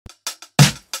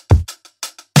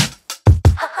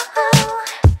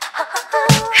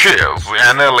She is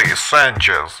Anali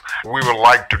Sanchez. We would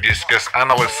like to discuss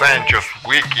Anali Sanchez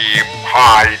wiki,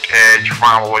 height, age,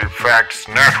 family, facts,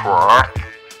 net worth.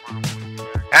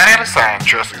 Anali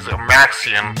Sanchez is a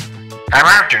Maxcan,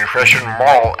 American fashion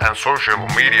model and social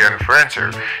media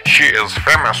influencer. She is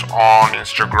famous on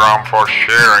Instagram for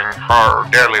sharing her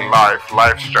daily life,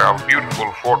 lifestyle,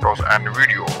 beautiful photos and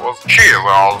videos. She is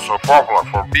also popular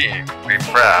for being the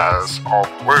face of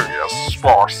various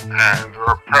sports and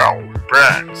apparel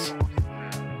brands.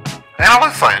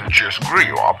 Anali Sanchez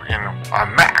grew up in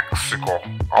Mexico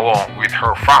along with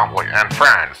her family and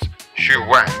friends. She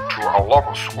went to a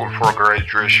local school for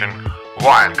graduation.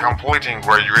 While completing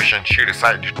graduation, she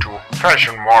decided to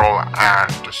fashion model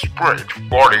and spread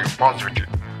body positivity.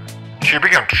 She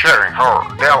began sharing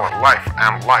her daily life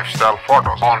and lifestyle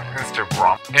photos on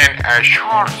Instagram. In a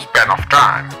short span of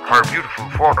time, her beautiful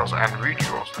photos and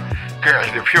videos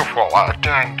gained people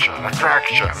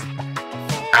attraction,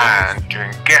 and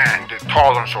gained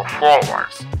thousands of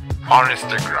followers. On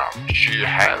Instagram, she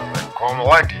has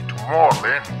accumulated more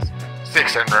than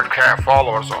 600k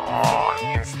followers on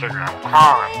Instagram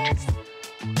account.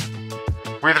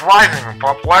 With rising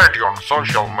popularity on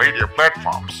social media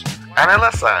platforms,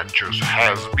 Anali Sanchez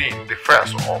has been the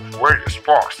face of various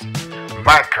sports,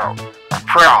 makeup,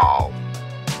 apparel,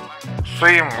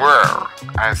 swimwear,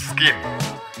 and skin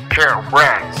care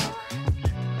brands.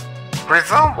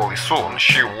 Presumably soon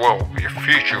she will be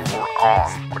featured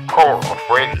on the cover of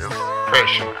various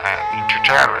fashion and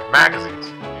entertainment magazines.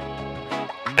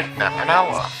 Nickname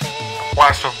Anali.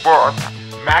 Place of birth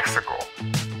Mexico.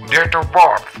 Date of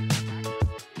birth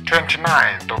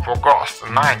 29th of August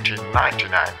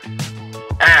 1999.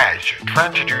 Age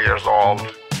 22 years old.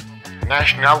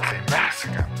 Nationality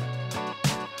Mexican.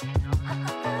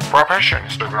 Profession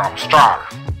Instagram star.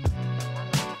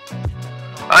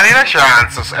 Anali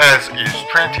Sanchez's age is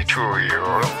 22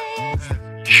 years.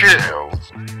 She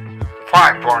is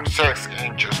 5.6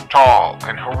 inches tall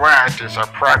and her weight is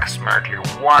approximately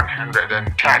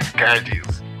 110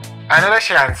 kgs. Anali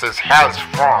Sanchez hails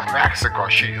from Mexico.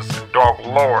 She is a dog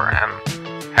lover and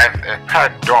has a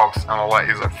pet dog.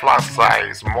 Anali is a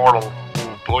plus-size model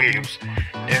who believes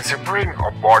in spreading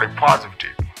of body positivity.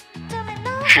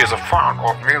 She is a fan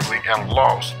of music and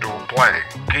loves to play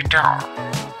guitar.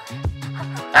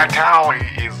 Italy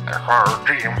is her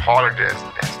dream holiday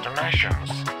destinations.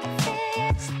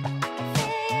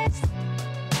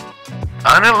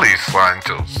 Anali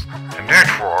Sanchez net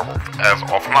worth as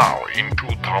of now in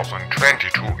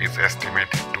 2022 is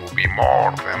estimated to be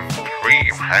more than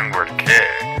 300k.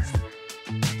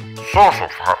 Source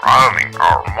of her earning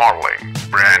are modeling,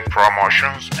 brand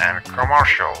promotions, and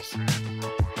commercials.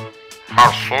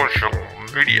 Her social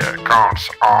media accounts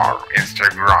are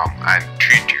Instagram and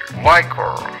Twitter. Like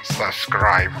her,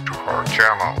 subscribe to her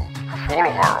channel,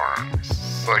 follow her on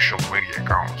social media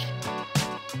accounts.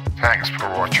 Thanks for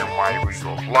watching my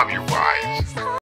videos. Love you guys.